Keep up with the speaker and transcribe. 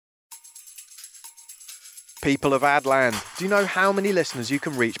People of Adland, do you know how many listeners you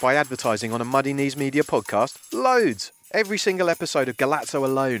can reach by advertising on a Muddy Knees Media podcast? Loads! Every single episode of Galazzo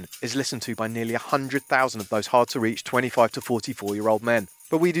alone is listened to by nearly 100,000 of those hard-to-reach 25 to 44-year-old men.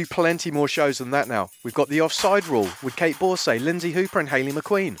 But we do plenty more shows than that now. We've got The Offside Rule with Kate Borsay, Lindsay Hooper and Hayley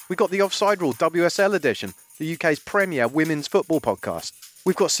McQueen. We've got The Offside Rule WSL Edition, the UK's premier women's football podcast.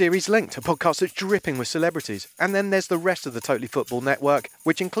 We've got Series Linked, a podcast that's dripping with celebrities. And then there's the rest of the Totally Football network,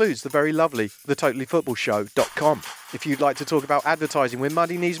 which includes the very lovely thetotallyfootballshow.com. If you'd like to talk about advertising with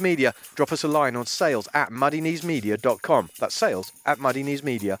Muddy Knees Media, drop us a line on sales@muddykneesmedia.com. That's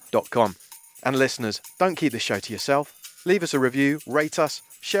sales@muddykneesmedia.com. And listeners, don't keep this show to yourself. Leave us a review, rate us,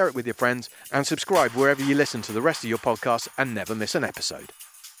 share it with your friends, and subscribe wherever you listen to the rest of your podcasts and never miss an episode.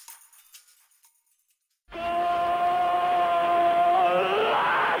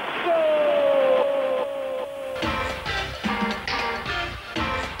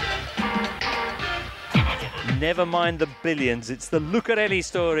 Never mind the billions, it's the Lucarelli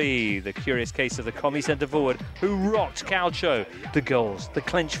story. The curious case of the commie centre forward who rocked Calcio. The goals, the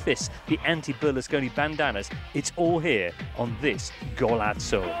clenched fists, the anti-Berlusconi bandanas. It's all here on this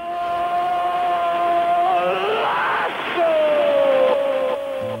Golazzo.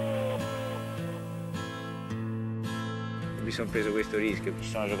 Mi sono preso questo rischio. Ci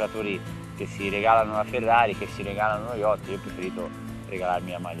sono giocatori che si regalano la Ferrari, che si regalano lo yacht. Io ho preferito regalarmi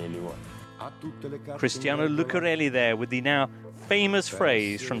la maglia di Livorno. Cristiano Lucarelli there with the now famous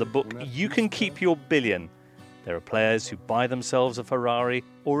phrase from the book You Can Keep Your Billion. There are players who buy themselves a Ferrari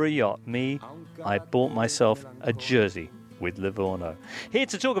or a yacht. Me, I bought myself a jersey with Livorno. Here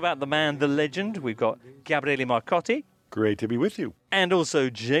to talk about the man, the legend, we've got Gabriele Marcotti. Great to be with you. And also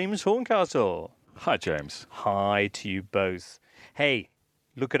James Horncastle. Hi, James. Hi to you both. Hey,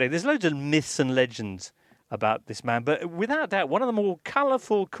 Lucarelli, there's loads of myths and legends about this man, but without doubt, one of the more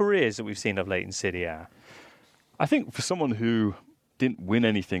colourful careers that we've seen of late in Serie A. I think for someone who didn't win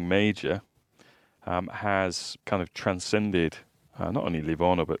anything major, has kind of transcended not only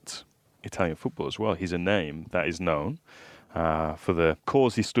Livorno, but Italian football as well. He's a name that is known for the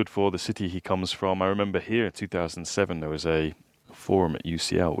cause he stood for, the city he comes from. I remember here in 2007, there was a forum at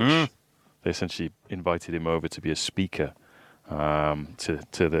UCL, which they essentially invited him over to be a speaker to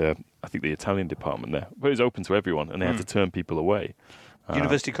the, I think, the Italian department there. But it was open to everyone, and they had to turn people away.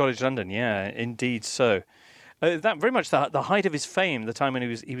 University College London, yeah, indeed so. That very much the height of his fame, the time when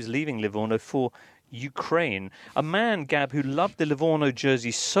he was leaving Livorno for Ukraine. A man, Gab, who loved the Livorno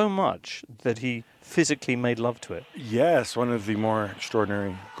jersey so much that he physically made love to it. Yes, one of the more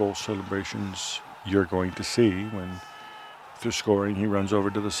extraordinary goal celebrations you're going to see when, after scoring, he runs over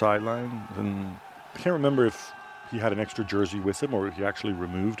to the sideline. And I can't remember if he had an extra jersey with him or he actually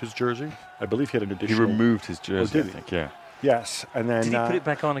removed his jersey. I believe he had an additional... He removed his jersey, I think, yeah. Yes, and then... Did he put it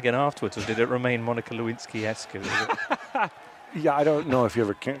back on again afterwards, or did it remain Monica Lewinsky-esque? Yeah, I don't know if you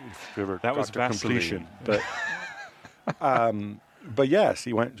ever that was got to completion, but yes,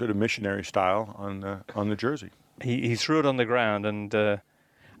 he went sort of missionary style on the jersey. He threw it on the ground and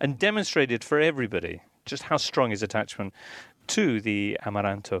demonstrated for everybody just how strong his attachment to the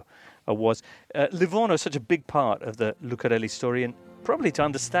Amaranto was. Livorno is such a big part of the Lucarelli story, and probably to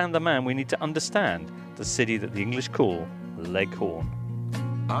understand the man, we need to understand the city that the English call Leghorn.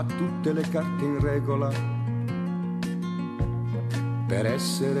 Ha tutte le carte in regola per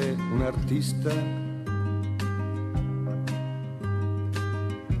essere un artista.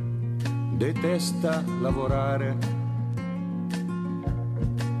 Detesta lavorare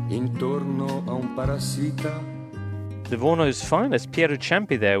intorno a un parassita. Livorno's finest, Piero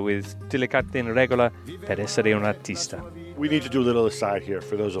Ciampi there with Tutte le carte in regola per essere un artista. We need to do a little aside here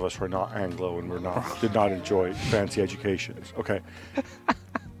for those of us who are not Anglo and did not enjoy fancy educations. Okay.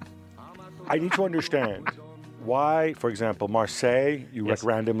 I need to understand why, for example, Marseille, you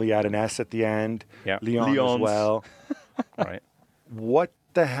randomly add an S at the end. Yeah. Lyon as well. Right. What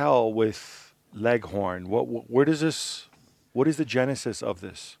the hell with Leghorn? What is the genesis of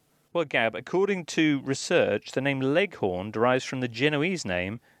this? Well, Gab, according to research, the name Leghorn derives from the Genoese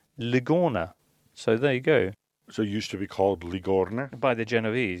name Ligorna. So there you go. So it used to be called Ligorna? By the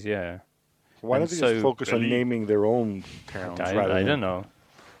Genovese, yeah. Why don't they just focus on naming their own towns? I don't know.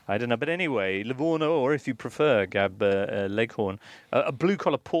 But anyway, Livorno, or if you prefer, Gab, Leghorn, a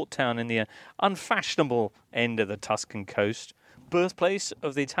blue-collar port town in the unfashionable end of the Tuscan coast, birthplace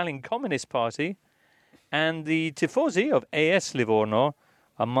of the Italian Communist Party, and the tifosi of AS Livorno,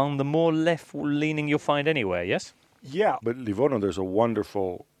 among the more left-leaning you'll find anywhere, yes? Yeah, but Livorno, there's a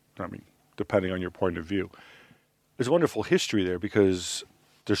wonderful, depending on your point of view, there's a wonderful history there because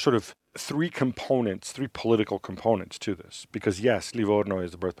there's sort of three political components to this. Because yes, Livorno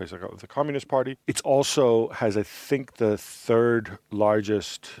is the birthplace of the Communist Party. It also has, I think, the third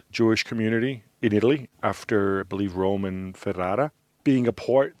largest Jewish community in Italy after, I believe, Rome and Ferrara. Being a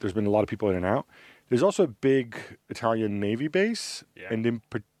port, there's been a lot of people in and out. There's also a big Italian Navy base, and in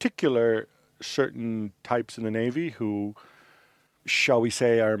particular, certain types in the Navy who, shall we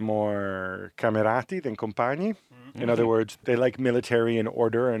say, are more camerati than compagni. In other words, they like military and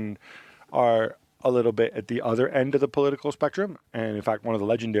order and are a little bit at the other end of the political spectrum. And in fact, one of the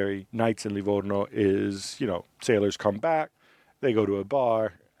legendary nights in Livorno is, sailors come back, they go to a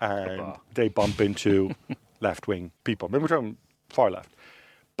bar, and they bump into left-wing people. Maybe we're talking far left.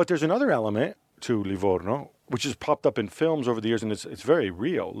 But there's another element to Livorno, which has popped up in films over the years, and it's very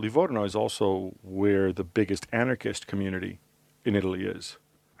real. Livorno is also where the biggest anarchist community in Italy is.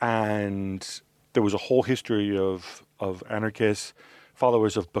 And there was a whole history of anarchists,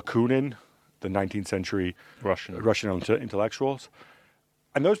 followers of Bakunin, the 19th century Russian intellectuals.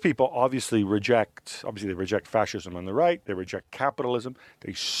 And those people obviously reject fascism on the right, they reject capitalism,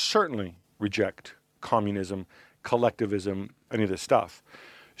 they certainly reject communism, collectivism, any of this stuff.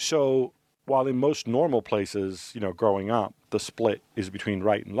 So while in most normal places, growing up, the split is between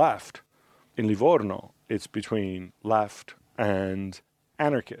right and left, in Livorno, it's between left and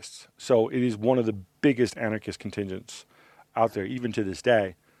anarchists. So it is one of the biggest anarchist contingents out there, even to this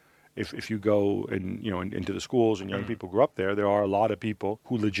day. If you go into the schools and young people grow up there are a lot of people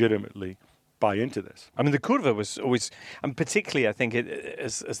who legitimately buy into this. I mean, the curva was always, and particularly I think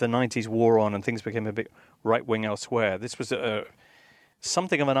as the 90s wore on and things became a bit right-wing elsewhere, this was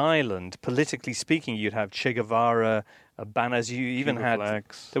something of an island. Politically speaking, you'd have Che Guevara, banners. You even had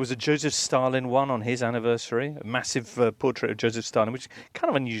flags. There was a Joseph Stalin one on his anniversary, a massive portrait of Joseph Stalin, which is kind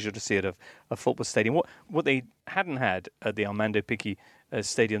of unusual to see at a football stadium. What they hadn't had at the Armando Picchi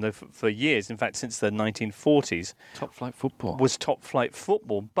Stadium though for years, in fact since the 1940s, top flight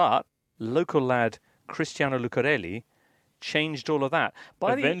football, but local lad Cristiano Lucarelli changed all of that.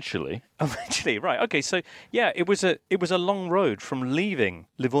 Eventually, right? Okay, so yeah, it was a long road from leaving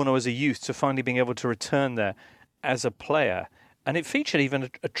Livorno as a youth to finally being able to return there as a player, and it featured even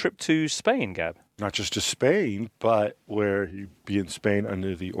a trip to Spain, Gab. Not just to Spain, but where he'd be in Spain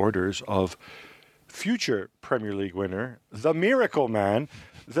under the orders of future Premier League winner, the Miracle Man,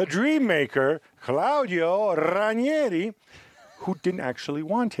 the Dream Maker, Claudio Ranieri, who didn't actually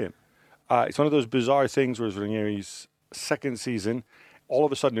want him. It's one of those bizarre things where it was Ranieri's second season. All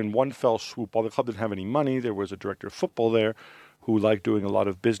of a sudden, in one fell swoop, while the club didn't have any money, there was a director of football there who liked doing a lot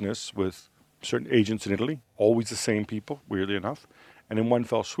of business with certain agents in Italy, always the same people, weirdly enough. And in one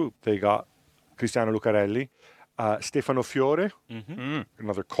fell swoop, they got Cristiano Lucarelli, Stefano Fiore,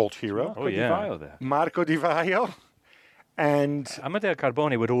 another cult hero. Marco Di Vaio. And Amedeo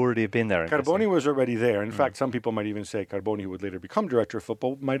Carboni would already have been there. Carboni was already there. In fact, some people might even say Carboni, who would later become director of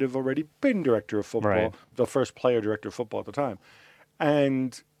football, might have already been director of football, the first player director of football at the time.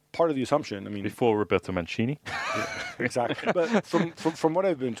 And part of the assumption, before Roberto Mancini. Yeah, exactly. But from what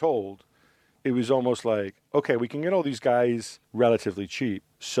I've been told, it was almost like, okay, we can get all these guys relatively cheap.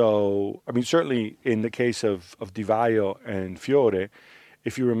 So, certainly in the case of Di Vaio and Fiore,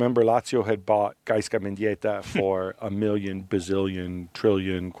 if you remember, Lazio had bought Gaisca Mendieta for $1 million, bazillion,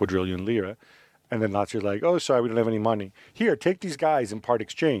 trillion, quadrillion lira. And then Lazio's like, oh, sorry, we don't have any money. Here, take these guys in part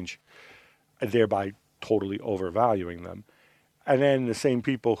exchange, and thereby totally overvaluing them. And then the same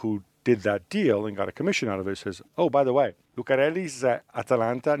people who did that deal and got a commission out of it says, oh, by the way, Lucarelli's at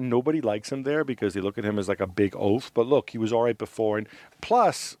Atalanta. Nobody likes him there because they look at him as like a big oaf. But look, he was all right before. And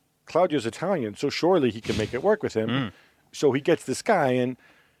plus, Claudio's Italian, so surely he can make it work with him. So he gets this guy. And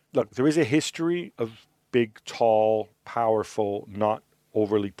look, there is a history of big, tall, powerful, not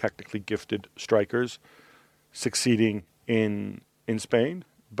overly technically gifted strikers succeeding in Spain.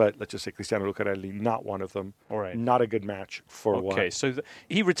 But let's just say Cristiano Lucarelli, not one of them. All right. Not a good match for one. Okay, so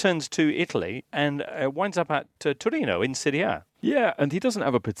he returns to Italy and winds up at Torino in Serie A. Yeah, and he doesn't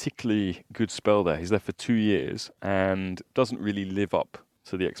have a particularly good spell there. He's there for 2 years and doesn't really live up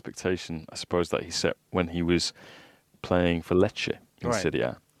to the expectation, I suppose, that he set when he was playing for Lecce in Serie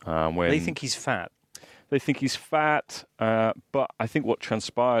A. They think he's fat. They think he's fat, but I think what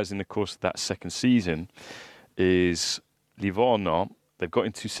transpires in the course of that second season is Livorno. They've got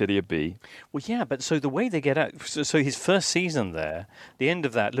into Serie B. Well, yeah, but so the way they get out... So his first season there, the end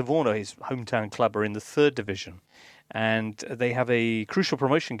of that, Livorno, his hometown club, are in the third division. And they have a crucial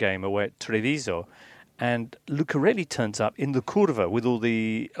promotion game away at Treviso. and Lucarelli turns up in the curva with all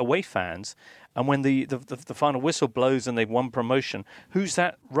the away fans. And when the final whistle blows and they've won promotion, who's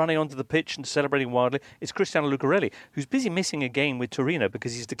that running onto the pitch and celebrating wildly? It's Cristiano Lucarelli, who's busy missing a game with Torino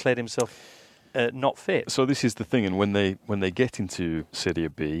because he's declared himself not fit. So this is the thing, and when they get into Serie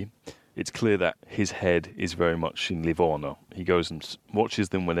B, it's clear that his head is very much in Livorno. He goes and watches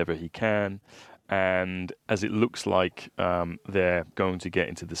them whenever he can, and as it looks like they're going to get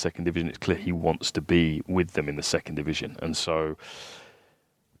into the second division, it's clear he wants to be with them in the second division. And so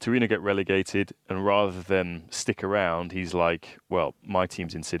Torino get relegated, and rather than stick around, he's like, well, my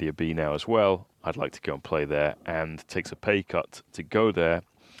team's in Serie B now as well. I'd like to go and play there, and takes a pay cut to go there.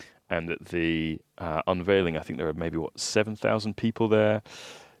 And at the unveiling, I think there are maybe, 7,000 people there.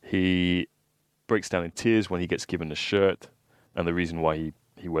 He breaks down in tears when he gets given the shirt. And the reason why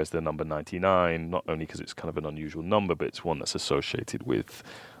he wears the number 99, not only because it's kind of an unusual number, but it's one that's associated with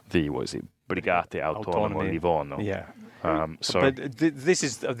the, Brigate Autonome Livorno. Yeah. So, but this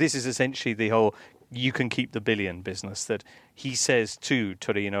is essentially the whole you can keep the billion business that he says to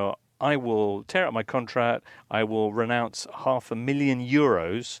Torino, I will tear up my contract, I will renounce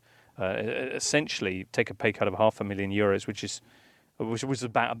 €500,000, essentially take a pay cut of €500,000, which was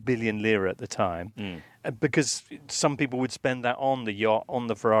about £1 billion lira at the time, because some people would spend that on the yacht, on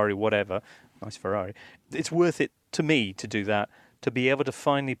the Ferrari, whatever. Nice Ferrari. It's worth it to me to do that, to be able to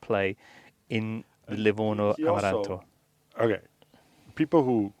finally play in the Livorno Amaranto. Okay, people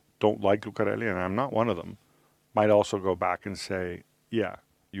who don't like Lucarelli, and I'm not one of them, might also go back and say, yeah,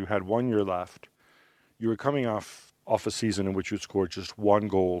 you had 1 year left. You were coming off a season in which you scored just one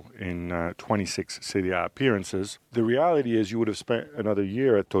goal in 26 Serie A appearances. The reality is you would have spent another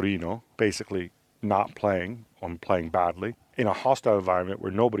year at Torino, basically not playing, or playing badly, in a hostile environment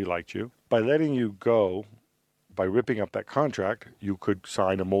where nobody liked you. By letting you go, by ripping up that contract, you could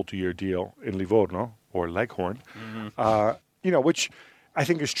sign a multi-year deal in Livorno or Leghorn, which I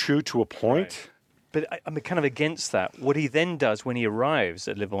think is true to a point. Right. But I'm kind of against that. What he then does when he arrives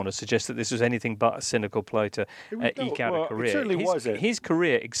at Livorno suggests that this was anything but a cynical play to eke out a career. It certainly wasn't. His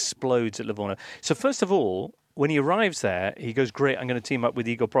career explodes at Livorno. So first of all, when he arrives there, he goes, great, I'm going to team up with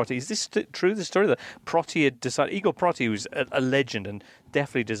Igor Protti. Is this true, the story that Protti had decided? Igor Protti, who's a legend and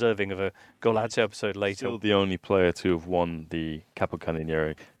definitely deserving of a Golazzo episode later. Still the only player to have won the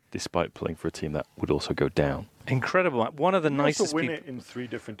Capocannoniere, despite playing for a team that would also go down. Incredible. One of the nicest people. people. Win it in 3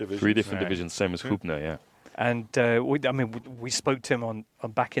 different divisions. 3 different divisions, same as Hubner, yeah. And we spoke to him on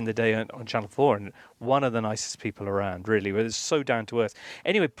back in the day on Channel 4, and one of the nicest people around, really. It was so down to earth.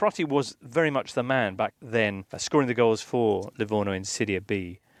 Anyway, Protti was very much the man back then, scoring the goals for Livorno in Serie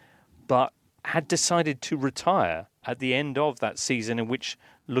B, but had decided to retire at the end of that season in which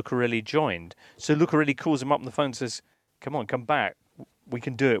Lucarelli joined. So Lucarelli calls him up on the phone and says, come on, come back. We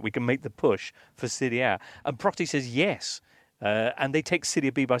can do it. We can make the push for Serie A. And Protti says yes. And they take Serie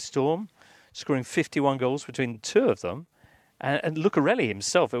B by storm, scoring 51 goals between the two of them. And Lucarelli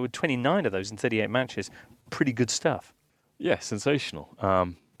himself, there were 29 of those in 38 matches. Pretty good stuff. Yeah, sensational.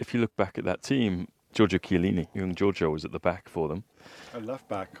 If you look back at that team, Giorgio Chiellini, young Giorgio, was at the back for them. A left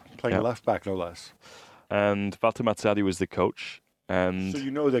back, playing left back no less. And Walter Mazzarri was the coach. And so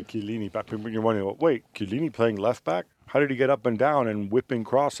you know that Chiellini, back when you're wondering, wait, Chiellini playing left back? How did he get up and down and whipping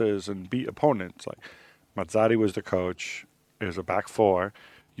crosses and beat opponents? Like, Mazzarri was the coach. It was a back four.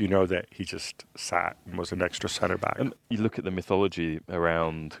 You know that he just sat and was an extra center back. And you look at the mythology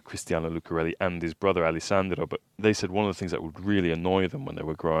around Cristiano Lucarelli and his brother Alessandro, but they said one of the things that would really annoy them when they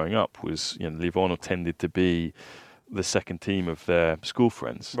were growing up was, Livorno tended to be the second team of their school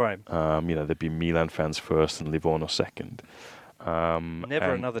friends. Right. There'd be Milan fans first and Livorno second.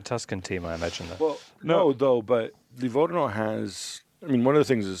 Never another Tuscan team, I imagine. Well, no, though, but Livorno has... one of the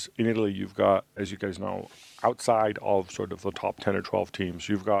things is in Italy you've got, as you guys know, outside of sort of the top 10 or 12 teams,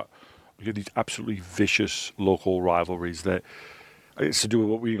 you have these absolutely vicious local rivalries that it's to do with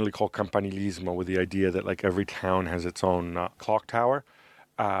what we usually call campanilismo, with the idea that like every town has its own clock tower,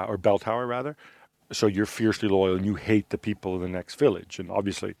 or bell tower rather. So you're fiercely loyal and you hate the people in the next village. And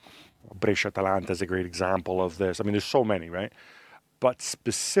obviously Brescia-Atalanta is a great example of this. There's so many, right? But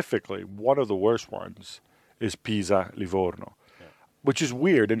specifically, one of the worst ones is Pisa-Livorno. Which is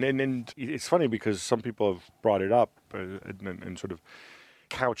weird, and it's funny because some people have brought it up and sort of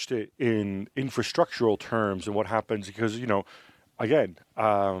couched it in infrastructural terms and what happens because, again,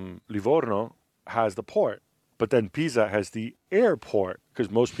 Livorno has the port, but then Pisa has the airport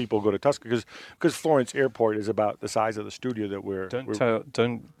because most people go to Tuscany because Florence Airport is about the size of the studio that we're...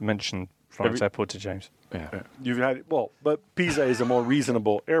 Don't mention Florence Airport to James. Yeah. You've had but Pisa is a more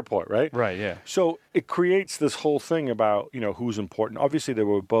reasonable airport, right? Right, yeah. So it creates this whole thing about, who's important. Obviously, they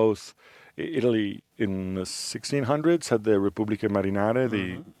were both Italy in the 1600s had the Repubblica Marinare,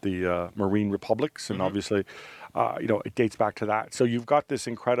 the marine republics, and obviously, it dates back to that. So you've got this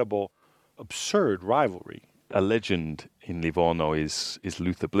incredible, absurd rivalry. A legend in Livorno is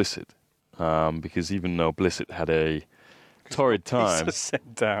Luther Blissett, because even though Blissett had a torrid time,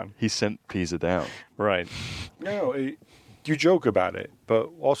 he sent Pisa down. Right. No, you joke about it, but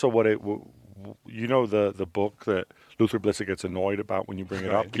also the book that Luther Blissett gets annoyed about when you bring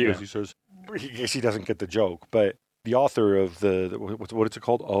it up because he says he doesn't get the joke. But the author of what is it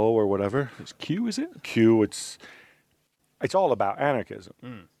called? O or whatever? It's Q, is it? Q. It's all about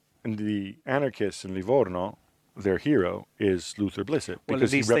anarchism, and the anarchists in Livorno, their hero is Luther Blissett. Well,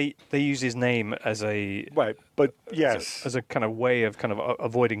 at least they use his name as a right, but yes, as a kind of way of kind of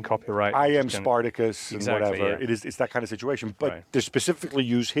avoiding copyright. I am Spartacus and whatever. Yeah. It's that kind of situation, but they specifically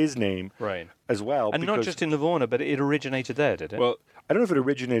use his name as well, and not just in Livorno, but it originated there, did it? Well, I don't know if it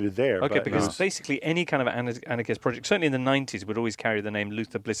originated there. Okay, but because basically any kind of anarchist project, certainly in the 90s, would always carry the name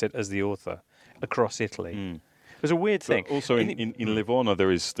Luther Blissett as the author across Italy. It was a weird thing. But also in Livorno, there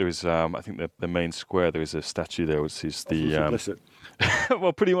is I think the main square, there is a statue there, which is the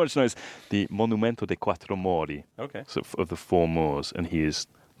well, pretty much known as the Monumento dei Quattro Mori, so of the four Moors, and he is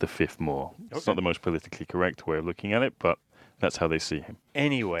the fifth Moor. It's not the most politically correct way of looking at it, but that's how they see him.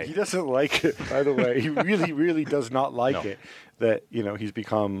 Anyway, he doesn't like it. By the way, he really, really does not like it that he's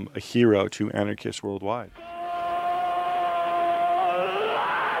become a hero to anarchists worldwide.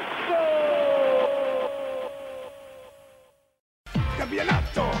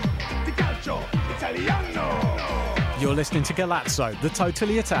 You're listening to Galazzo, the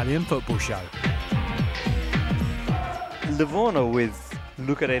totally Italian football show. Livorno with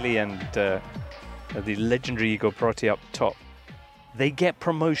Lucarelli and the legendary Igor Protti up top. They get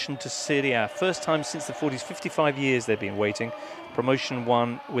promotion to Serie A. First time since the 40s, 55 years they've been waiting. Promotion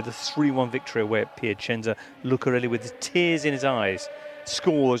won with a 3-1 victory away at Piacenza. Lucarelli, with tears in his eyes,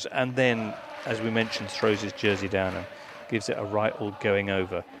 scores and then, as we mentioned, throws his jersey down and gives it a right all going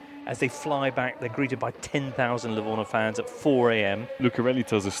over. As they fly back, they're greeted by 10,000 Livorno fans at 4 a.m. Lucarelli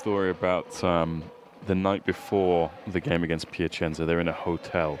tells a story about the night before the game against Piacenza. They're in a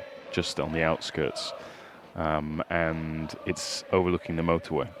hotel just on the outskirts, and it's overlooking the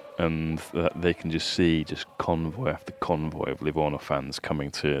motorway. And they can just see convoy after convoy of Livorno fans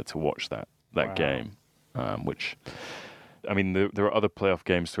coming to watch that game, which... I mean, there are other playoff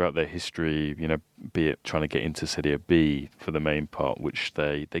games throughout their history, be it trying to get into Serie B for the main part, which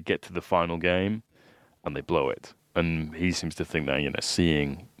they get to the final game and they blow it. And he seems to think that,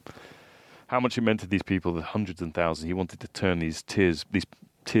 seeing how much it meant to these people, the hundreds and thousands, he wanted to turn these tears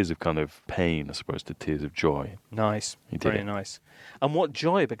of kind of pain, I suppose, to tears of joy. Nice. Very nice. And what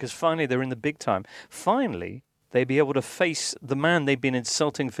joy, because finally they're in the big time. Finally, they'd be able to face the man they've been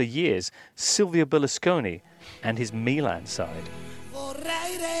insulting for years, Silvio Berlusconi, and his Milan side.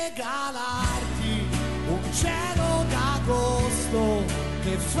 Vorrei regalarti un cielo d'agosto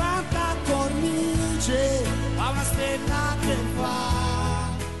che fa da cornice a una stella che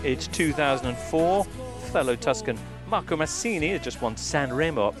fa. It's 2004. Fellow Tuscan Marco Massini has just won San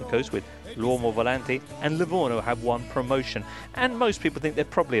Remo up the coast with L'Uomo Volante, and Livorno have won promotion. And most people think they're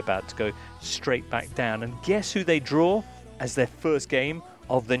probably about to go straight back down. And guess who they draw as their first game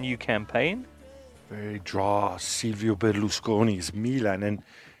of the new campaign? They draw Silvio Berlusconi's Milan. And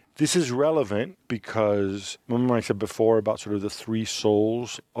this is relevant because, remember I said before about sort of the three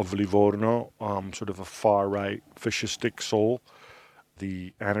souls of Livorno, sort of a far-right fascistic soul,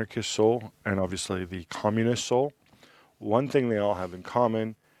 the anarchist soul, and obviously the communist soul. One thing they all have in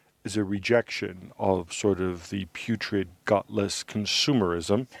common is a rejection of sort of the putrid, gutless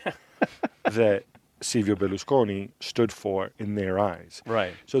consumerism that Silvio Berlusconi stood for in their eyes.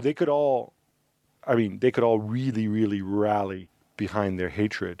 Right. So they could all really, really rally behind their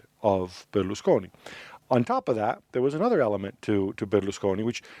hatred of Berlusconi. On top of that, there was another element to Berlusconi,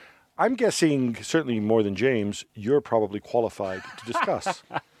 which I'm guessing, certainly more than James, you're probably qualified to discuss.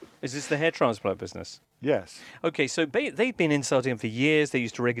 Is this the hair transplant business? Yes. Okay, so they've been insulting him for years. They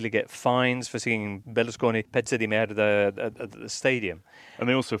used to regularly get fines for singing Berlusconi Pezza di Merda at the stadium. And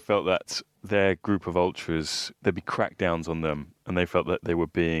they also felt that their group of ultras, there'd be crackdowns on them, and they felt that they were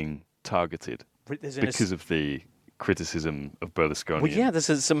being targeted because of the criticism of Berlusconi. Well, yeah, there's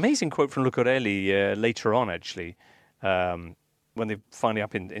this amazing quote from Lucarelli later on, actually, when they're finally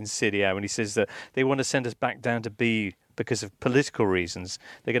up in Serie A, when he says that they want to send us back down to B because of political reasons.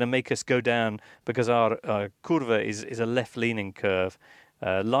 They're going to make us go down because our curva is a left-leaning curve.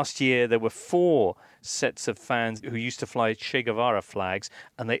 Last year, there were 4 sets of fans who used to fly Che Guevara flags,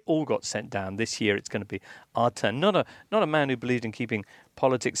 and they all got sent down. This year, it's going to be our turn. Not a man who believed in keeping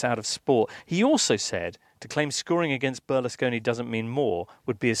politics out of sport. He also said to claim scoring against Berlusconi doesn't mean more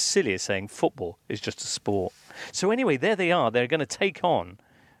would be as silly as saying football is just a sport. So anyway, there they are. They're going to take on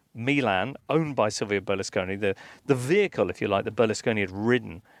Milan, owned by Silvio Berlusconi, the vehicle, if you like, that Berlusconi had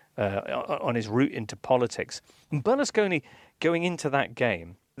ridden on his route into politics. And Berlusconi going into that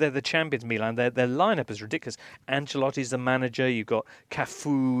game, they're the champions, Milan. Their lineup is ridiculous. Ancelotti's the manager. You've got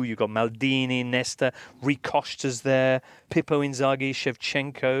Cafu, you've got Maldini, Nesta, Ricosta's there, Pippo Inzaghi,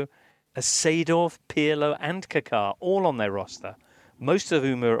 Shevchenko, Seedorf, Pirlo and Kaká, all on their roster, most of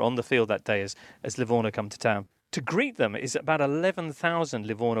whom are on the field that day as Livorno come to town. To greet them is about 11,000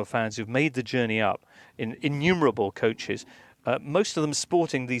 Livorno fans who've made the journey up in innumerable coaches, most of them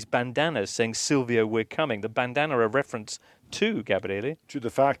sporting these bandanas saying, Silvio, we're coming. The bandana a reference to, Gabriele? To the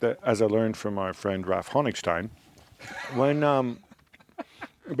fact that, as I learned from our friend Ralph Honigstein, when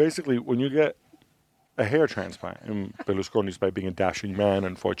basically when you get a hair transplant, and Berlusconi's, by being a dashing man,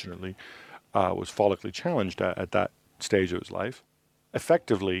 unfortunately, was follically challenged at that stage of his life.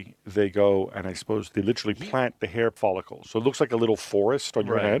 Effectively, they go and I suppose they literally plant the hair follicles. So it looks like a little forest on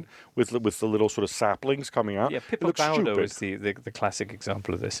your head with the little sort of saplings coming out. Yeah, Pippo Baudo is the classic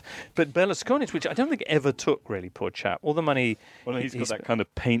example of this. But Berlusconi's, which I don't think ever took, really, poor chap. All the money... Well, he's got that kind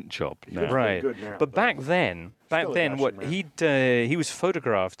of paint job now. Right. Now, but back then, what he was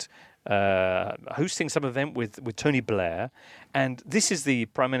photographed hosting some event with Tony Blair, and this is the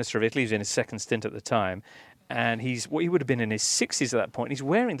Prime Minister of Italy. He was in his second stint at the time. And he would have been in his 60s at that point. He's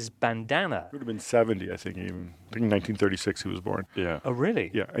wearing this bandana. He would have been 70, I think, even. I think in 1936 he was born. Yeah. Oh, really?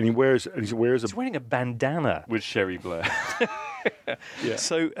 Yeah, and he's wearing a bandana. With Sherry Blair. Yeah.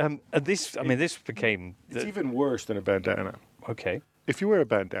 So this became... It's even worse than a bandana. Okay. If you wear a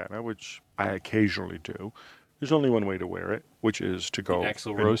bandana, which I occasionally do, there's only one way to wear it, which is to go...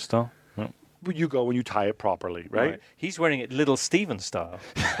 Axl Rose style. You go and you tie it properly, right? He's wearing it Little Steven style,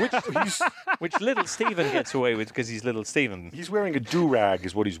 which Little Steven gets away with because he's Little Steven. He's wearing a do-rag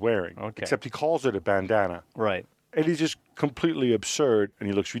is what he's wearing, except he calls it a bandana. Right. And he's just completely absurd, and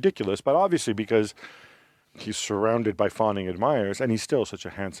he looks ridiculous, but obviously because he's surrounded by fawning admirers, and he's still such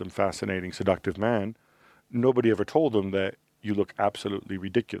a handsome, fascinating, seductive man, nobody ever told him that you look absolutely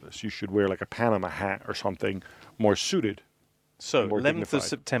ridiculous. You should wear like a Panama hat or something more suited. So, 11th of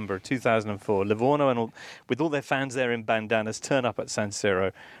September 2004, Livorno, and with all their fans there in bandanas, turn up at San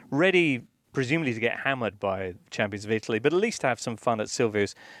Siro, ready presumably to get hammered by champions of Italy, but at least have some fun at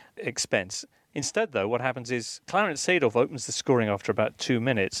Silvio's expense. Instead, though, what happens is Clarence Seedorf opens the scoring after about 2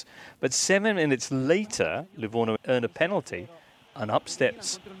 minutes, but 7 minutes later, Livorno earn a penalty, and up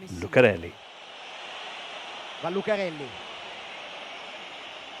steps Lucarelli. Va Lucarelli.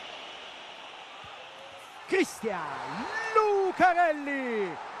 Cristian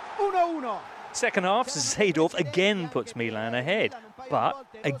Lucarelli, 1-1. Second half, Seedorf again puts Milan ahead. But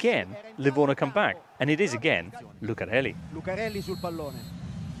again, Livorno come back. And it is again Lucarelli. Lucarelli sul pallone.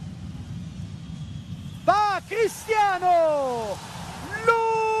 Va Cristiano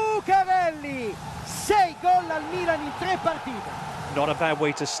Lucarelli. 6 gol al Milan in 3 partite. Not a bad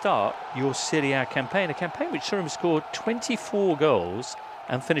way to start your Serie A campaign. A campaign which saw him score 24 goals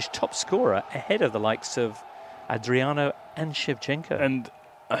and finish top scorer ahead of the likes of Adriano and Shevchenko. And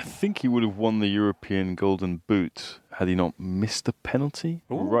I think he would have won the European Golden Boot had he not missed a penalty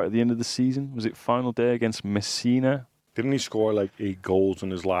right at the end of the season. Was it final day against Messina? Didn't he score like 8 goals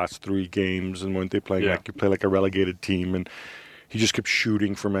in his last 3 games? And weren't they playing he played like a relegated team, and he just kept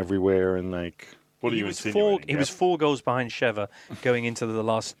shooting from everywhere and like... What he was 4 goals behind Sheva going into the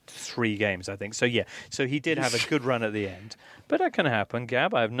last 3 games, I think. So, yeah. So he did have a good run at the end. But that can happen,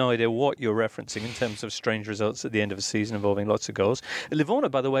 Gab. I have no idea what you're referencing in terms of strange results at the end of a season involving lots of goals. Livorno,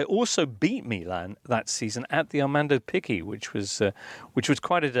 by the way, also beat Milan that season at the Armando Picchi, which was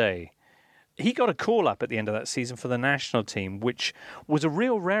quite a day. He got a call-up at the end of that season for the national team, which was a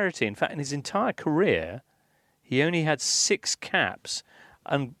real rarity. In fact, in his entire career, he only had 6 caps,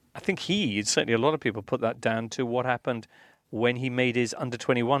 and I think certainly a lot of people put that down to what happened when he made his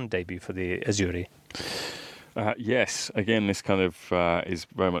under-21 debut for the Azzurri. Yes, again, this kind of is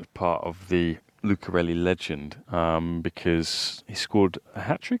very much part of the Lucarelli legend because he scored a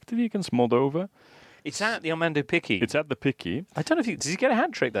hat-trick, did he, against Moldova? It's at the Armando Picchi. It's at the Picchi. I don't know if does he get a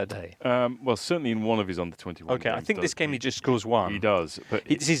hat-trick that day? Well, certainly in one of his under-21 Okay, games. I think this game he just scores 1. He does. But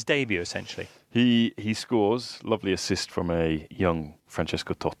it's his debut, essentially. He scores, lovely assist from a young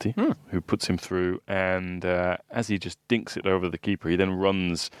Francesco Totti, who puts him through, and as he just dinks it over the keeper, he then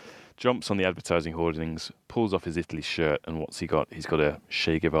runs jumps on the advertising hoardings, pulls off his Italy shirt, and what's he got? He's got a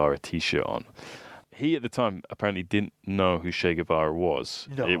Che Guevara T-shirt on. He, at the time, apparently didn't know who Che Guevara was.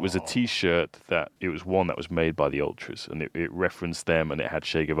 No. It was a T-shirt it was one that was made by the Ultras, and it referenced them, and it had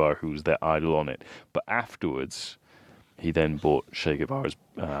Che Guevara, who was their idol, on it. But afterwards, he then bought Che Guevara's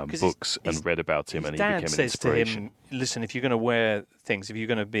books and read about him, and he became an inspiration. Dad says to him, listen, if you're going to wear things, if you're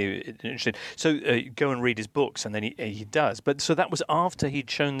going to be interested, so go and read his books, and then he does. But so that was after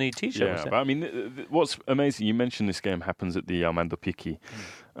he'd shown the T-shirt, Yeah, was it? but I mean, what's amazing, you mentioned this game happens at the Armando Picchi,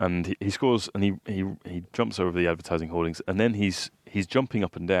 and he scores, and he jumps over the advertising hoardings, and then he's jumping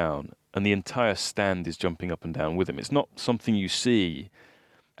up and down, and the entire stand is jumping up and down with him. It's not something you see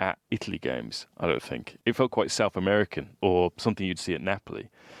at Italy games, I don't think. It felt quite South American, or something you'd see at Napoli,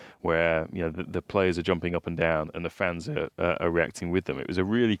 where the players are jumping up and down and the fans are reacting with them. It was a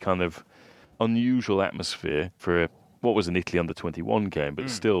really kind of unusual atmosphere for what was an Italy under-21 game,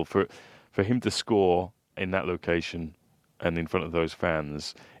 but still, for him to score in that location and in front of those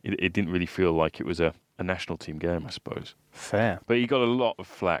fans, it didn't really feel like it was a national team game, I suppose. Fair. But he got a lot of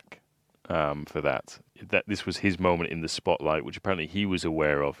flack for that this was his moment in the spotlight, which apparently he was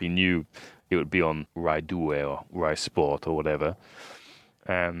aware of. He knew it would be on Rai 2 or Rai Sport or whatever.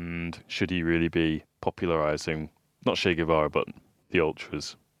 And should he really be popularising, not Che Guevara, but the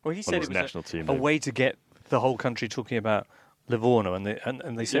Ultras? Well, he said it was national team a way to get the whole country talking about Livorno, and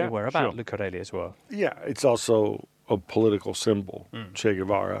they said it were about Lucarelli as well. Yeah, it's also a political symbol, Che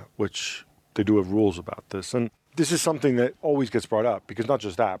Guevara, which they do have rules about this. And this is something that always gets brought up, because not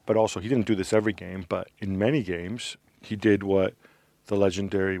just that, but also he didn't do this every game, but in many games he did what the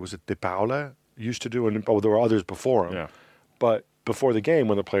legendary, was it De Paula, used to do, and there were others before him. Yeah. But before the game,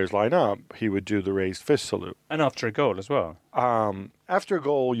 when the players line up, he would do the raised fist salute. And after a goal as well. After a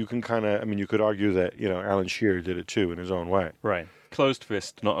goal, you can you could argue that, Alan Shearer did it too in his own way. Right. Closed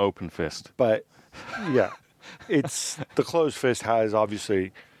fist, not open fist. But, yeah, the closed fist has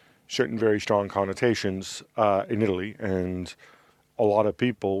obviously certain very strong connotations in Italy, and a lot of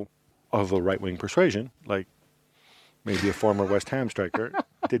people of a right-wing persuasion, like maybe a former West Ham striker,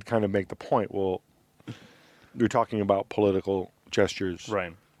 did kind of make the point, well, you're talking about political gestures.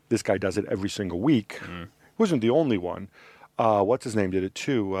 Right. This guy does it every single week. He wasn't the only one. What's his name did it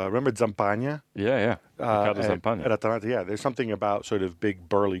too? Remember Zampagna? Yeah. Riccardo Zampagna. At Atalanta, yeah. There's something about sort of big,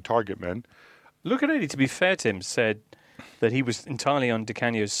 burly target men. Lucarelli, to be fair to him, said that he was entirely on Di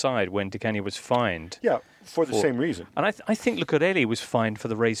Canio's side when Di Canio was fined. Yeah, for the same reason. And I think Lucarelli was fined for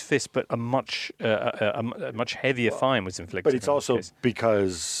the raised fist, but a much heavier fine was inflicted. But it's also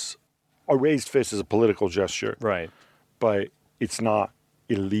because a raised fist is a political gesture. Right. But it's not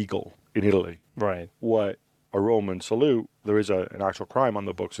illegal in Italy. Right. What a Roman salute, there is an actual crime on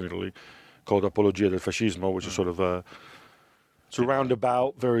the books in Italy called apologia del fascismo, which is sort of it's a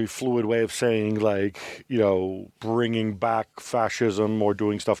roundabout, very fluid way of saying, like, bringing back fascism or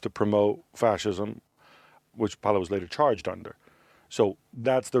doing stuff to promote fascism, which Paolo was later charged under. So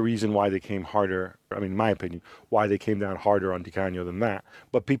that's the reason why they came harder, in my opinion, why they came down harder on Di Canio than that.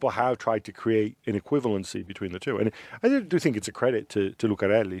 But people have tried to create an equivalency between the two. And I do think it's a credit to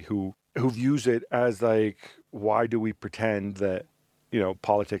Lucarelli, who views it as like, why do we pretend that,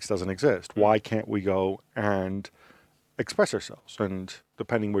 politics doesn't exist? Why can't we go and express ourselves? And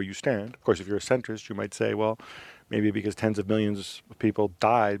depending where you stand, of course, if you're a centrist, you might say, well, maybe because tens of millions of people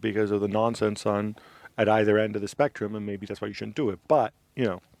died because of the nonsense at either end of the spectrum, and maybe that's why you shouldn't do it. But,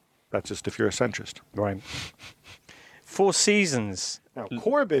 that's just if you're a centrist. Right. 4 seasons. Now,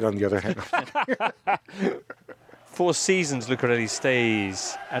 Corbyn, on the other hand. 4 seasons Lucarelli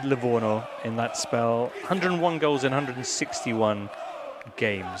stays at Livorno in that spell. 101 goals in 161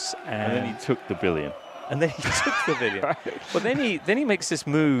 games. And then he took the billion. But then he makes this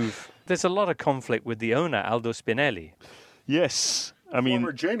move. There's a lot of conflict with the owner, Aldo Spinelli. Yes.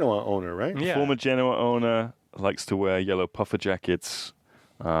 Former Genoa owner, right? Yeah. Former Genoa owner, likes to wear yellow puffer jackets.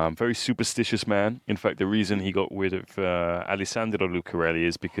 Very superstitious man. In fact, the reason he got rid of Alessandro Lucarelli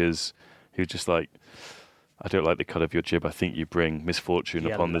is because he was just like, I don't like the cut of your jib. I think you bring misfortune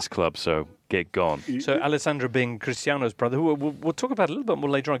upon this club, so get gone. So Alessandro being Cristiano's brother, who we'll talk about a little bit more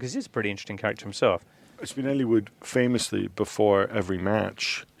later on, because he's a pretty interesting character himself. Spinelli would famously, before every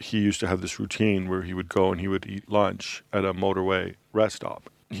match, he used to have this routine where he would go and he would eat lunch at a motorway rest stop.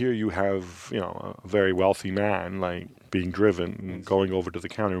 Here you have, a very wealthy man, like, being driven and going over to the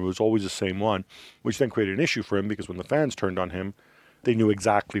counter. It was always the same one, which then created an issue for him, because when the fans turned on him, they knew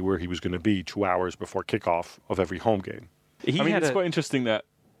exactly where he was going to be 2 hours before kickoff of every home game. It's quite interesting that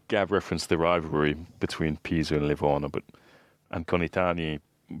Gab referenced the rivalry between Pisa and Livorno, and Conitani,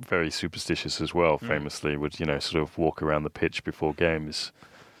 very superstitious as well, famously, would, sort of walk around the pitch before games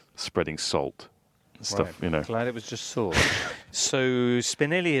spreading salt and stuff, you know. Glad it was just salt. So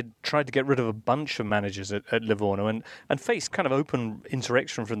Spinelli had tried to get rid of a bunch of managers at Livorno and faced kind of open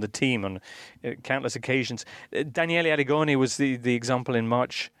insurrection from the team on countless occasions. Daniele Arrigoni was the example in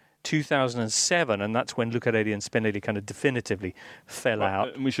March 2007, and that's when Lucarelli and Spinelli kind of definitively fell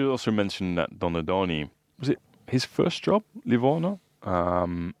out. We should also mention that Donadoni, was it his first job, Livorno?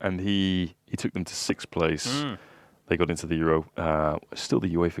 And he took them to 6th place. They got into the Euro, still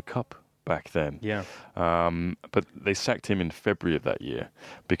the UEFA Cup back then. Yeah. But they sacked him in February of that year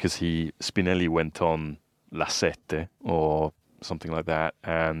because Spinelli went on La Sette or something like that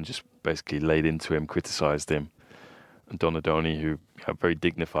and just basically laid into him, criticised him. And Donadoni, who a very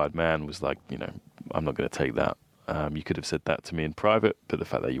dignified man, was like, I'm not going to take that. You could have said that to me in private, but the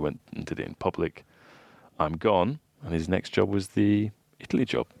fact that you went and did it in public, I'm gone. And his next job was the Italy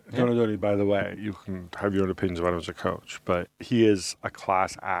job. Donadoni, by the way, you can have your own opinions about him as a coach, but he is a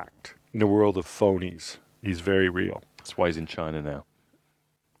class act in the world of phonies. He's very real. That's why he's in China now.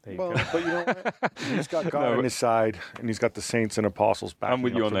 There you go. But you know what? He's got God on his side, and he's got the saints and apostles back. I'm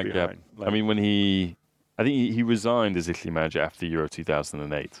with you on that, Gab. I mean, I think he resigned as Italy manager after Euro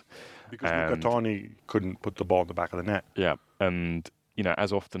 2008. Because Lucatoni couldn't put the ball in the back of the net. Yeah, and,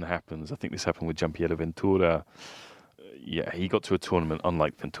 as often happens, I think this happened with Giampiero Ventura. He got to a tournament,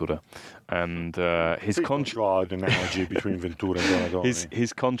 unlike Ventura. And his contract... draw an analogy between Ventura and Donadoni.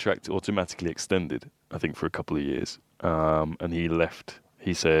 His contract automatically extended, I think, for a couple of years. And he left.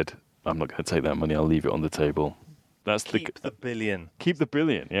 He said, I'm not going to take that money. I'll leave it on the table. Keep the billion. Keep the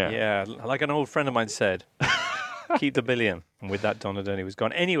billion, yeah. Yeah, like an old friend of mine said, keep the billion. And with that, Donadoni was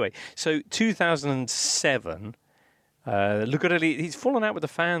gone. Anyway, so 2007, Lucarelli, he's fallen out with the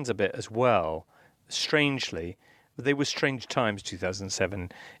fans a bit as well, strangely. They were strange times,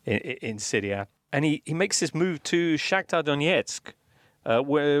 2007, in Syria. And he makes this move to Shakhtar Donetsk,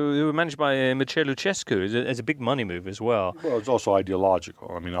 where they were managed by Mircea Lucescu. It's a big money move as well. Well, it's also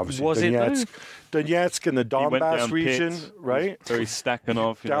ideological. I mean, obviously, Donetsk and the Donbass region, pits, right? Very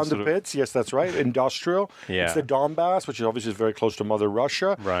Stakhanov. Down the pits, yes, that's right. Industrial. Yeah. It's the Donbass, which is obviously very close to Mother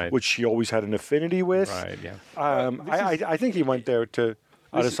Russia, right, which he always had an affinity with. Right, yeah. I think he went there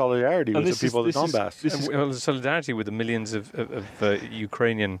out of solidarity with the people of the Donbass. Solidarity with the millions of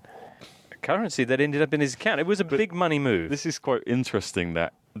Ukrainian currency that ended up in his account. It was a big money move. This is quite interesting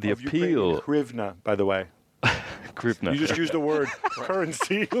that the appeal... Hryvnia, by the way. Hryvnia. You just used the word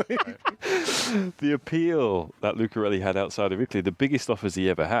currency. The appeal that Lucarelli had outside of Italy, the biggest offers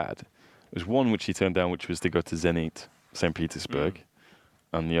he ever had, was one which he turned down, which was to go to Zenit, St. Petersburg,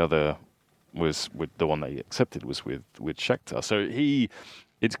 and the other was with the one that he accepted was with Shakhtar. So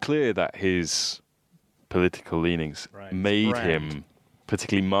it's clear that his political leanings made him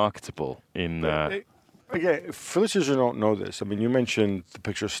particularly marketable in... Again, for listeners who don't know this, I mean, you mentioned the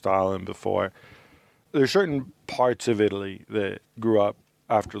picture of Stalin before. There are certain parts of Italy that grew up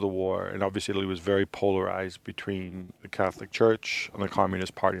after the war, and obviously Italy was very polarized between the Catholic Church and the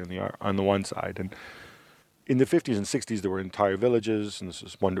Communist Party on the one side. And in the 50s and 60s, there were entire villages, and this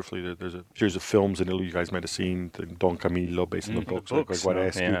is wonderfully, there's a series of films in Italy you guys might have seen, Don Camillo, based on the books like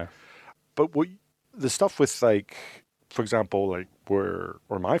Guareschi. Yeah. But the stuff with, like, for example, like where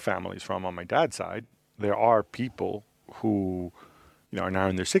my family's from on my dad's side, there are people who, are now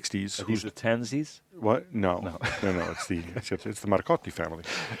in their 60s. Who's the Tanzis? What? No. It's the Marcotti family.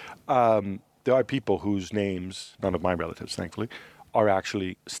 There are people whose names, none of my relatives, thankfully, are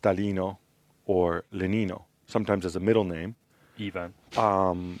actually Stalino or Lenino. Sometimes as a middle name. Ivan.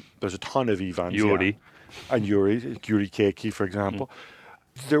 There's a ton of Ivans. Yuri. Yeah. And Yuri Keki, for example.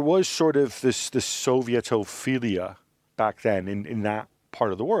 There was sort of this Sovietophilia back then in that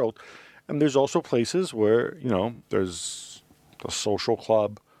part of the world. And there's also places where, there's a social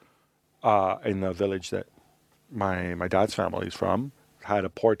club in the village that my dad's family is from, had a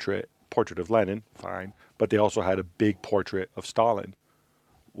portrait of Lenin, fine, but they also had a big portrait of Stalin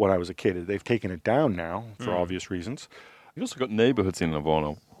when I was a kid. They've taken it down now for obvious reasons. You've also got neighborhoods in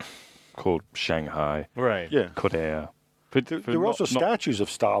Livorno called Shanghai, right? Yeah, Korea. But there were also statues of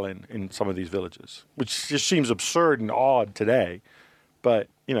Stalin in some of these villages, which just seems absurd and odd today. But,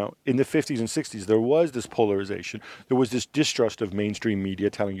 in the 50s and 60s, there was this polarization. There was this distrust of mainstream media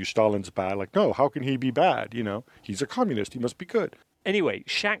telling you Stalin's bad. Like, no, how can he be bad? He's a communist. He must be good. Anyway,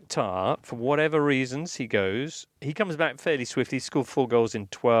 Shakhtar, for whatever reasons, he comes back fairly swiftly. He scored 4 goals in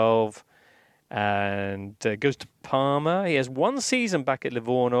 12 and goes to Parma. He has 1 season back at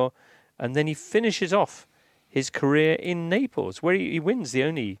Livorno, and then he finishes off his career in Naples, where he wins the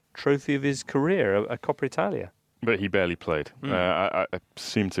only trophy of his career, a Coppa Italia. But he barely played. I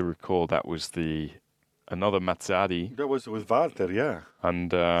seem to recall that was another Mazzarri. That was with Walter, yeah.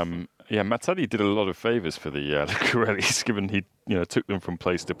 And Mazzarri did a lot of favours for the Lucarellis, given he took them from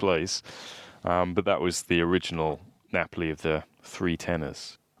place to place. But that was the original Napoli of the three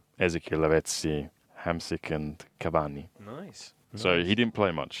tenors: Ezequiel Lavezzi, Hamsik, and Cavani. Nice. So he didn't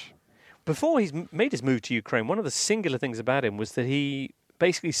play much. Before he's made his move to Ukraine, one of the singular things about him was that he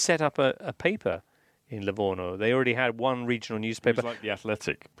basically set up a paper in Livorno. They already had one regional newspaper. It was like the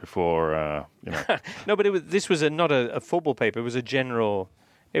Athletic before, No, but this was not a football paper. It was a general.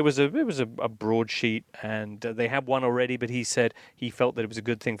 It was a broadsheet, and they had one already. But he said he felt that it was a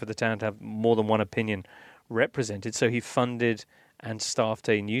good thing for the town to have more than one opinion represented. So he funded and staffed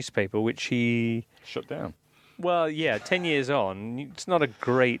a newspaper, which he shut down. Well, yeah, 10 years on, it's not a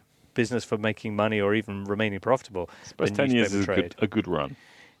great business for making money or even remaining profitable. I suppose 10 years is a good run.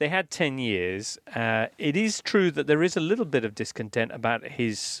 They had 10 years. It is true that there is a little bit of discontent about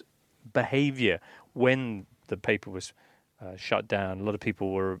his behaviour when the paper was shut down. A lot of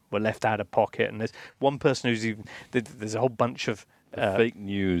people were left out of pocket. And there's one person who's even... There's a whole bunch of... fake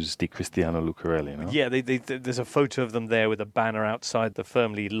news di Cristiano Lucarelli, no? Yeah, there's a photo of them there with a banner outside the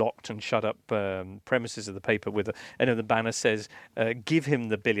firmly locked and shut up premises of the paper and the banner says, give him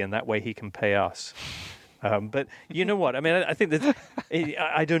the billion, that way he can pay us. But you know what? I mean, I think that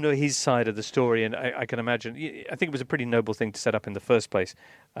I don't know his side of the story, and I can imagine. I think it was a pretty noble thing to set up in the first place,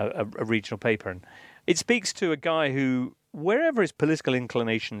 a regional paper. And it speaks to a guy who, wherever his political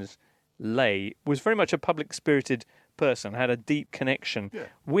inclinations lay, was very much a public-spirited person, had a deep connection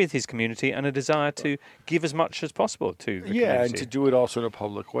with his community and a desire to give as much as possible to the community. And to do it also in a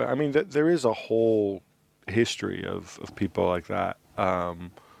public way. I mean, there is a whole history of people like that.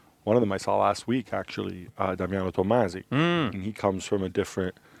 One of them I saw last week, actually, Damiano Tommasi. And he comes from a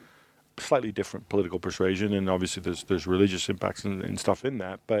slightly different political persuasion, and obviously there's religious impacts and stuff in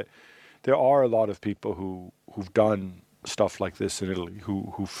that. But there are a lot of people who've done stuff like this in Italy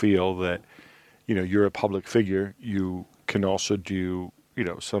who feel that, you're a public figure, you can also do,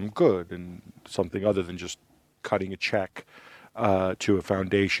 some good and something other than just cutting a check to a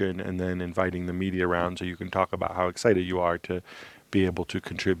foundation and then inviting the media around so you can talk about how excited you are to be able to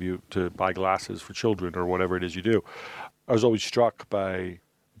contribute to buy glasses for children or whatever it is you do. I was always struck by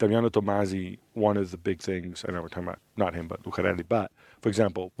Damiano Tommasi. One of the big things, I know we're talking about not him, but Lucarelli, but for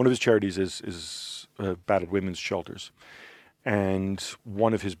example, one of his charities is battered women's shelters. And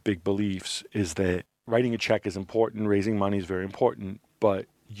one of his big beliefs is that writing a check is important, raising money is very important, but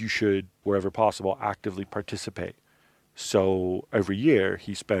you should, wherever possible, actively participate. So every year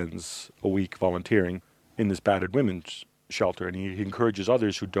he spends a week volunteering in this battered women's shelter, and he encourages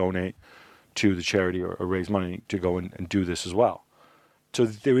others who donate to the charity or raise money to go and do this as well. So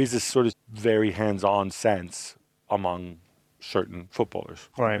there is this sort of very hands-on sense among certain footballers.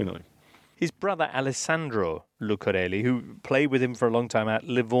 Right. His brother Alessandro Lucarelli, who played with him for a long time at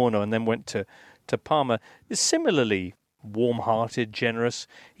Livorno and then went to Parma, is similarly warm-hearted, generous.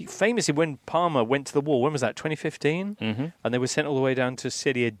 He famously, when Parma went to the war, when was that, 2015? Mm-hmm. And they were sent all the way down to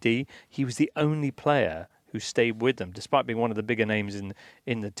Serie D. He was the only player who stayed with them, despite being one of the bigger names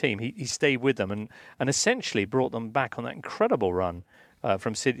in the team. He stayed with them and essentially brought them back on that incredible run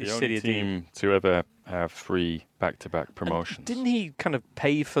from Serie D. The only team to ever have 3 back-to-back promotions. And didn't he kind of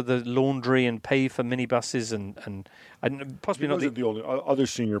pay for the laundry and pay for minibuses and possibly not the only other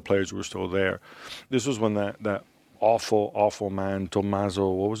senior players were still there. This was when that awful man Tommaso,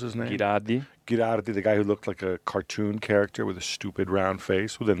 what was his name? Girardi, the guy who looked like a cartoon character with a stupid round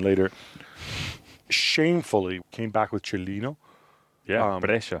face, who then later shamefully came back with Cellino. Yeah,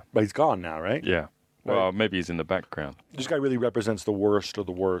 Brescia. But he's gone now, right? Yeah. Well, right. Maybe he's in the background. This guy really represents the worst of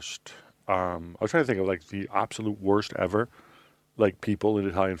the worst. I was trying to think of like the absolute worst ever, like people in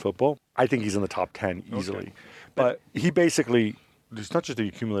Italian football. I think he's in the top 10 easily. Okay. But he basically, it's not just the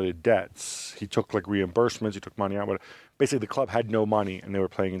accumulated debts. He took like reimbursements, he took money out. But basically the club had no money and they were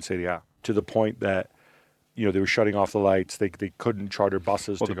playing in Serie A to the point that, they were shutting off the lights. They couldn't charter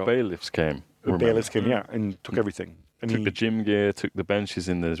buses to go. The bailiffs came. The bailiffs came, and took everything. And took the gym gear, took the benches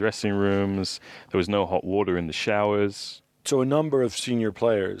in the dressing rooms. There was no hot water in the showers. So a number of senior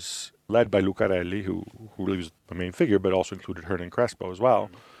players, led by Lucarelli, who really was the main figure, but also included Hernan Crespo as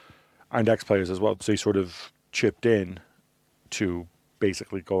well, and ex-players as well. So they sort of chipped in to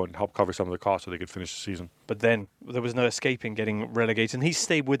basically go and help cover some of the costs so they could finish the season. But then there was no escaping getting relegated. And he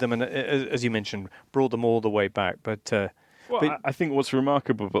stayed with them and, as you mentioned, brought them all the way back. But I think what's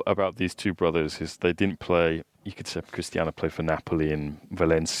remarkable about these two brothers is they didn't play. You could say Cristiano played for Napoli and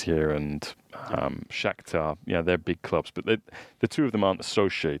Valencia and Shakhtar. Yeah, they're big clubs. But the two of them aren't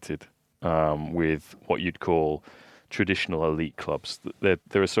associated with what you'd call traditional elite clubs.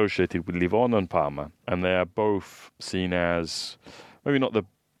 They're associated with Livorno and Parma, and they are both seen as maybe not the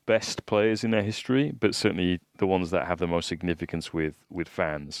best players in their history, but certainly the ones that have the most significance with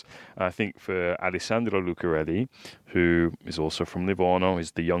fans. I think for Alessandro Lucarelli, who is also from Livorno,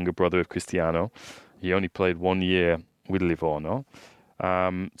 is the younger brother of Cristiano. He only played 1 year with Livorno.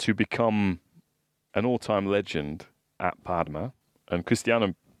 To become an all-time legend at Parma, and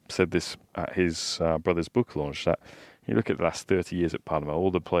Cristiano said this at his brother's book launch, that you look at the last 30 years at Parma,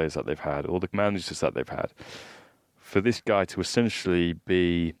 all the players that they've had, all the managers that they've had, for this guy to essentially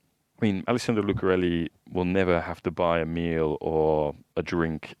be... I mean, Alessandro Lucarelli will never have to buy a meal or a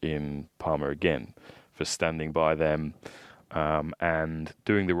drink in Parma again for standing by them and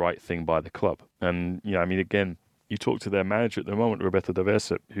doing the right thing by the club. And, I mean, again, you talk to their manager at the moment, Roberto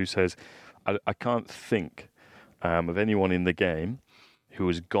D'Aversa, who says, I can't think of anyone in the game who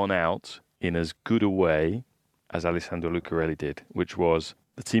has gone out in as good a way as Alessandro Lucarelli did, which was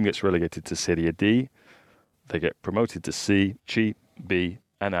the team gets relegated to Serie D, they get promoted to C, B,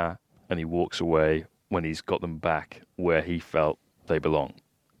 and A, and he walks away when he's got them back where he felt they belong.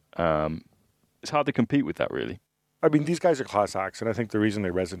 It's hard to compete with that, really. I mean, these guys are class acts, and I think the reason they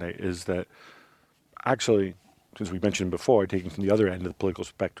resonate is that actually, since we mentioned before, taking from the other end of the political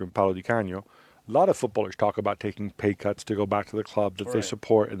spectrum, Paolo Di Canio, a lot of footballers talk about taking pay cuts to go back to the club that they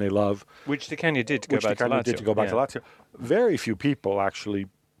support and they love. Which Di Canio did to go back to Lazio. Very few people actually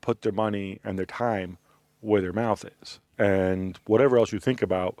put their money and their time where their mouth is. And whatever else you think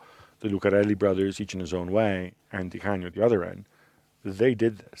about the Lucarelli brothers, each in his own way, and Di Canio at the other end, they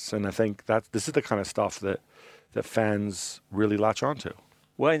did this. And I think this is the kind of stuff that fans really latch onto.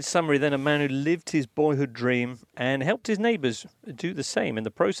 Well, in summary, then, a man who lived his boyhood dream and helped his neighbours do the same in the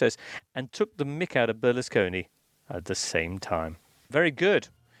process and took the mick out of Berlusconi at the same time. Very good.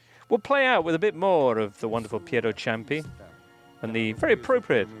 We'll play out with a bit more of the wonderful Piero Ciampi and the very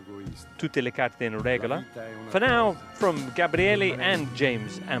appropriate Tutte le carte in regola. For now, from Gabriele and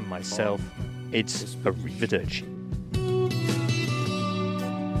James and myself, it's arrivederci.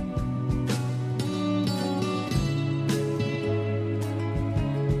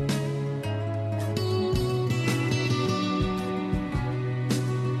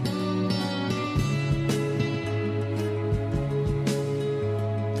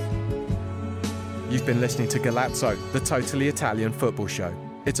 You've been listening to Galazzo, the totally Italian football show.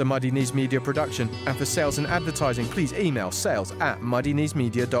 It's a Muddy Knees Media production, and for sales and advertising, please email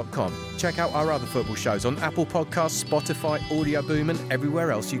sales@muddykneesmedia.com. Check out our other football shows on Apple Podcasts, Spotify, Audio Boom, and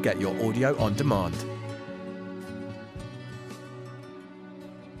everywhere else you get your audio on demand.